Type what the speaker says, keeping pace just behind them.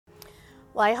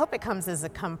Well, I hope it comes as a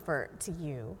comfort to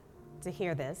you to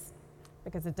hear this,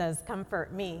 because it does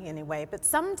comfort me anyway. But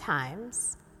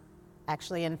sometimes,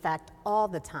 actually, in fact, all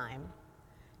the time,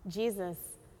 Jesus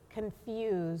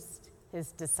confused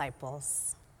his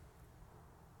disciples.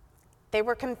 They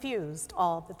were confused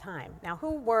all the time. Now,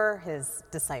 who were his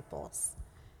disciples?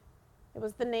 It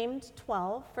was the named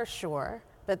 12 for sure,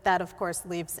 but that, of course,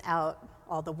 leaves out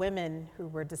all the women who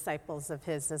were disciples of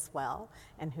his as well,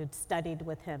 and who'd studied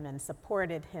with him and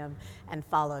supported him and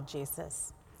followed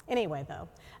Jesus. Anyway, though,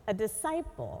 a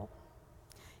disciple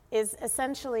is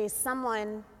essentially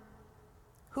someone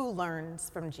who learns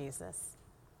from Jesus.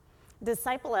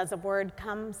 Disciple as a word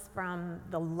comes from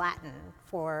the Latin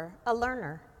for a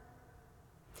learner.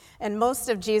 And most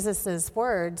of Jesus's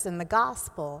words in the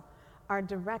gospel are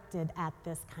directed at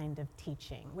this kind of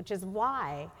teaching, which is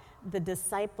why the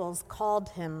disciples called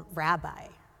him rabbi,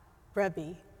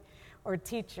 or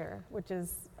teacher, which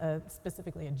is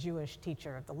specifically a Jewish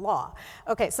teacher of the law.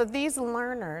 Okay, so these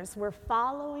learners were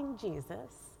following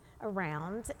Jesus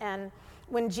around, and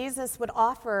when Jesus would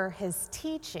offer his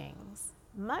teachings,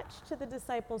 much to the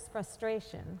disciples'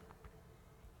 frustration,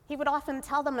 he would often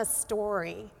tell them a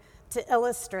story to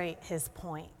illustrate his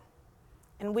point.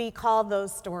 And we call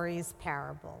those stories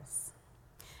parables.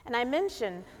 And I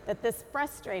mentioned that this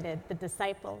frustrated the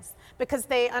disciples because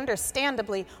they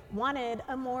understandably wanted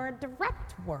a more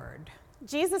direct word.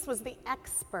 Jesus was the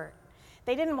expert.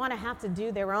 They didn't want to have to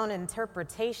do their own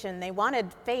interpretation. They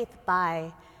wanted faith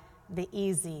by the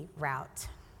easy route.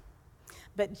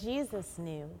 But Jesus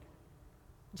knows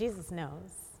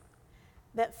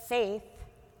that faith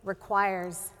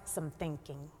requires some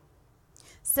thinking.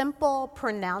 Simple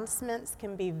pronouncements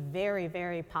can be very,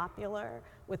 very popular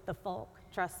with the folk.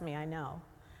 Trust me, I know.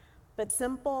 But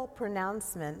simple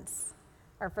pronouncements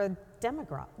are for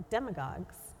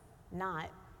demagogues, not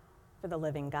for the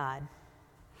living God.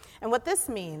 And what this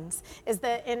means is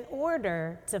that in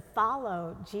order to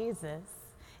follow Jesus,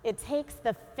 it takes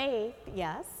the faith,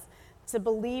 yes, to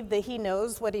believe that he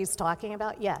knows what he's talking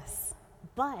about, yes.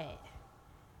 But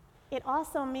it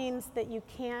also means that you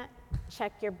can't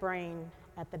check your brain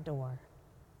at the door.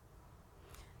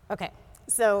 Okay,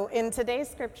 so in today's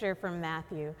scripture from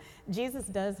Matthew, Jesus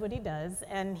does what he does,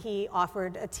 and he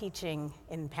offered a teaching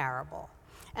in parable.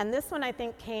 And this one, I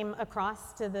think, came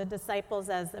across to the disciples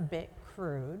as a bit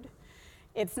crude.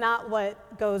 It's not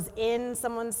what goes in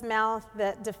someone's mouth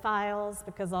that defiles,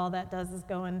 because all that does is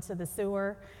go into the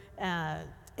sewer.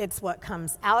 It's what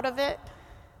comes out of it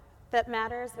that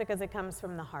matters, because it comes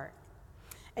from the heart.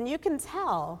 And you can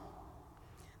tell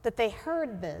that they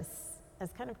heard this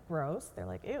as kind of gross. They're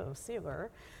like, ew, sewer.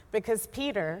 Because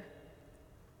Peter,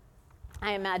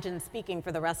 I imagine speaking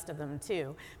for the rest of them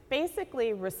too,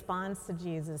 basically responds to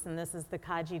Jesus, and this is the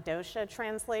Kaji Dosha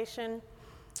translation.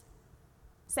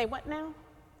 Say what now?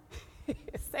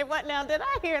 Say what now? Did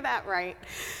I hear that right?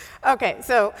 Okay,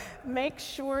 so make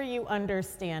sure you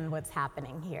understand what's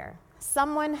happening here.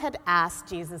 Someone had asked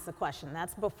Jesus a question.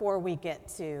 That's before we get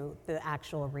to the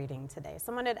actual reading today.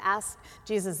 Someone had asked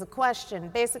Jesus a question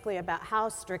basically about how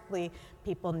strictly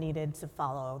people needed to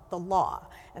follow the law.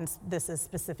 And this is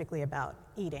specifically about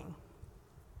eating.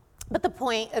 But the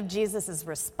point of Jesus'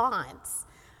 response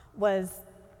was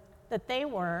that they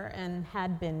were and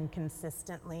had been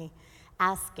consistently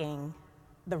asking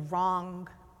the wrong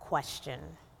question,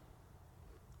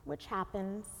 which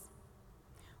happens.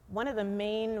 One of the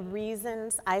main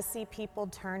reasons I see people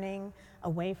turning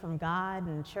away from God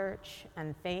and church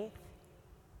and faith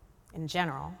in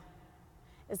general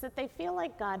is that they feel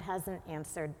like God hasn't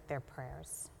answered their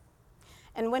prayers.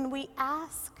 And when we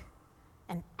ask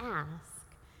and ask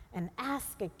and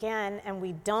ask again, and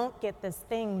we don't get this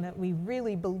thing that we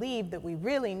really believe that we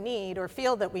really need, or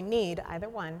feel that we need, either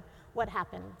one, what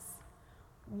happens?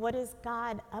 What is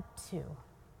God up to?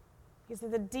 These are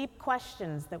the deep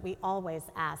questions that we always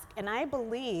ask. And I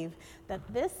believe that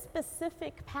this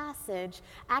specific passage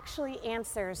actually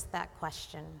answers that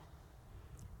question.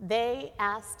 They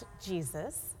asked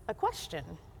Jesus a question,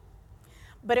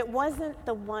 but it wasn't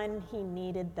the one he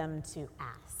needed them to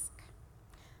ask.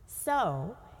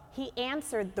 So he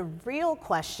answered the real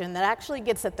question that actually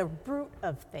gets at the root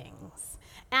of things.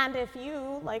 And if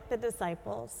you, like the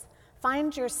disciples,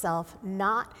 find yourself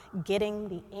not getting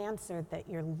the answer that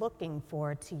you're looking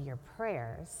for to your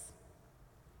prayers,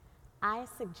 I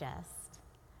suggest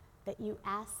that you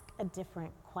ask a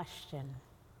different question.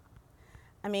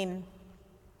 I mean,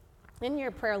 in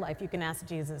your prayer life, you can ask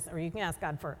Jesus, or you can ask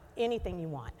God for anything you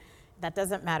want. That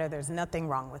doesn't matter. There's nothing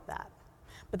wrong with that.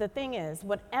 But the thing is,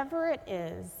 whatever it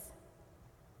is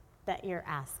that you're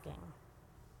asking,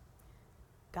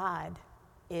 God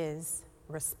is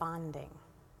responding.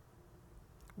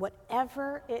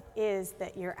 Whatever it is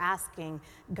that you're asking,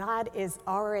 God is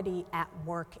already at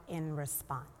work in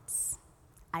response.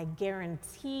 I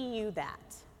guarantee you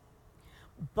that.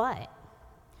 But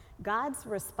God's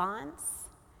response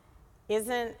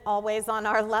isn't always on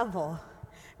our level.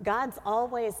 God's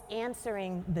always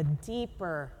answering the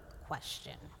deeper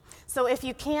question. So if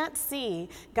you can't see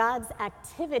God's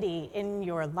activity in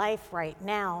your life right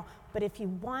now, but if you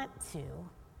want to,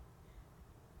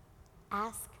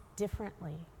 ask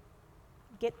differently.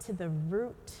 Get to the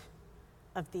root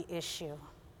of the issue.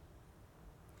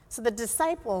 So the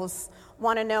disciples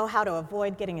want to know how to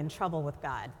avoid getting in trouble with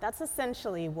God. That's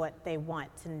essentially what they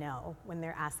want to know when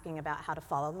they're asking about how to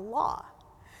follow the law.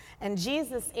 And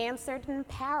Jesus answered in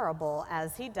parable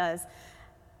as he does,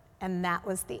 and that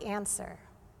was the answer.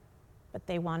 But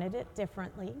they wanted it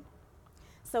differently.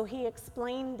 So he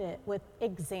explained it with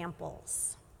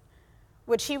examples,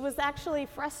 which he was actually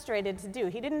frustrated to do.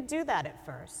 He didn't do that at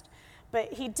first,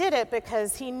 but he did it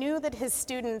because he knew that his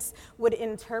students would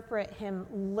interpret him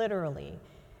literally,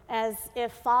 as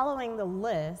if following the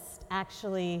list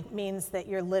actually means that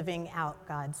you're living out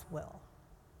God's will.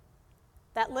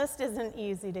 That list isn't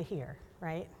easy to hear,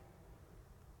 right?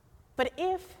 But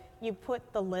if you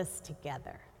put the list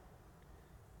together,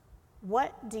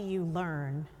 what do you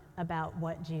learn about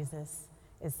what Jesus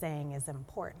is saying is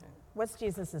important? What's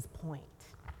Jesus' point?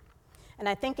 And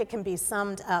I think it can be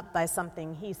summed up by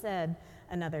something he said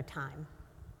another time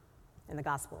in the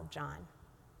Gospel of John.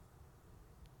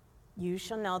 You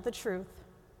shall know the truth,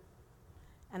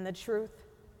 and the truth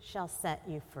shall set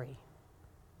you free.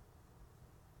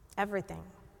 Everything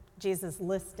Jesus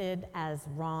listed as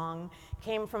wrong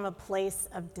came from a place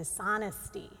of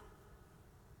dishonesty.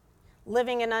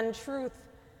 Living in untruth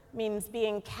means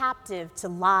being captive to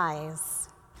lies.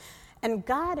 And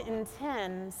God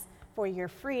intends for your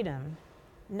freedom,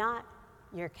 not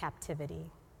your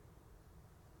captivity.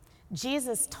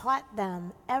 Jesus taught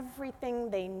them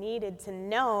everything they needed to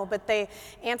know, but they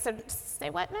answered, say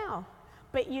what now?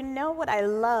 But you know what I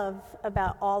love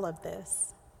about all of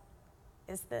this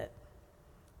is that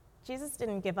Jesus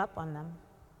didn't give up on them.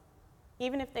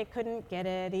 Even if they couldn't get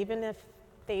it, even if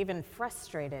they even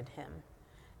frustrated him,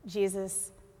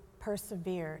 Jesus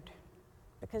persevered.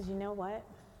 Because you know what?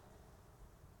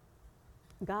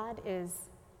 God is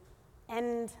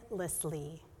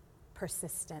endlessly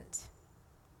persistent.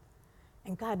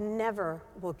 And God never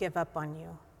will give up on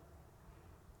you.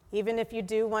 Even if you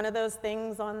do one of those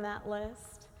things on that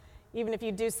list, even if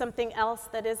you do something else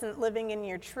that isn't living in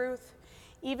your truth,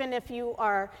 even if you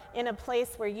are in a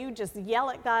place where you just yell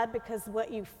at God because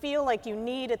what you feel like you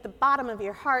need at the bottom of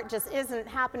your heart just isn't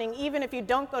happening, even if you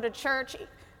don't go to church,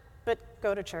 but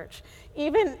go to church.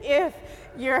 Even if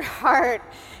your heart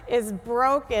is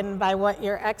broken by what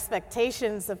your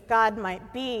expectations of God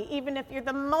might be, even if you're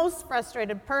the most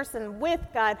frustrated person with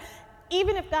God,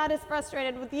 even if God is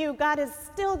frustrated with you, God is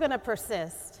still going to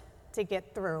persist to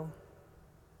get through.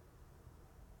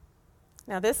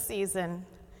 Now, this season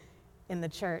in the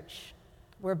church,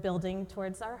 we're building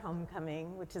towards our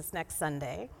homecoming, which is next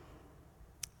Sunday.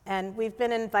 And we've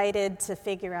been invited to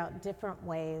figure out different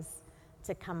ways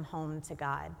to come home to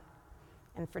God.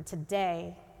 And for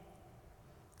today,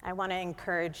 I want to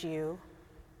encourage you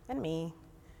and me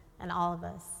and all of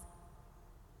us,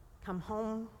 come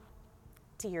home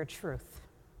to your truth.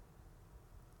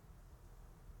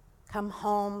 Come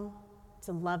home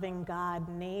to loving God,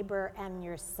 neighbor, and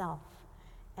yourself.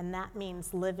 And that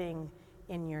means living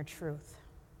in your truth.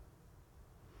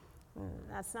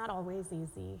 That's not always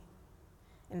easy.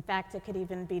 In fact, it could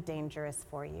even be dangerous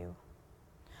for you.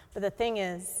 But the thing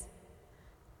is,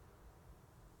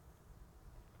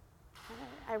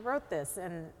 I wrote this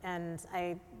and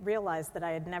I realized that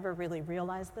I had never really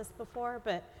realized this before,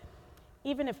 but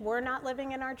even if we're not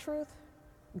living in our truth,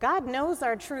 God knows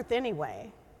our truth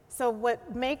anyway. So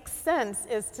what makes sense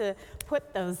is to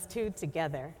put those two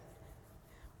together.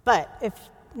 But if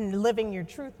living your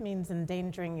truth means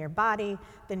endangering your body,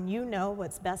 then you know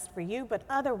what's best for you. But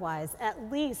otherwise, at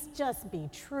least just be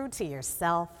true to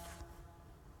yourself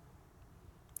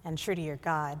and true to your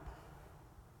God.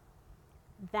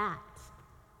 That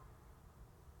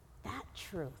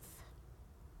truth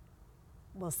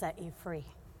will set you free.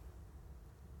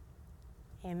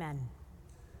 Amen.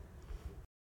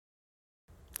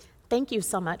 Thank you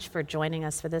so much for joining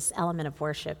us for this element of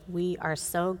worship. We are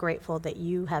so grateful that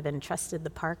you have entrusted the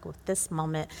park with this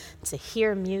moment to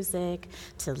hear music,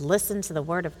 to listen to the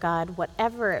Word of God,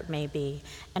 whatever it may be.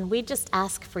 And we just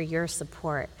ask for your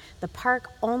support. The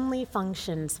park only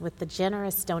functions with the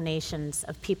generous donations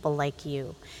of people like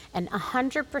you. And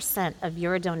 100% of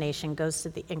your donation goes to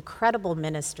the incredible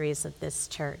ministries of this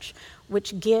church,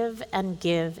 which give and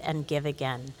give and give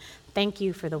again. Thank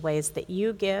you for the ways that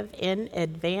you give in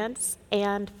advance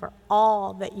and for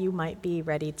all that you might be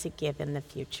ready to give in the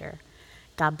future.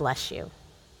 God bless you,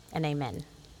 and amen.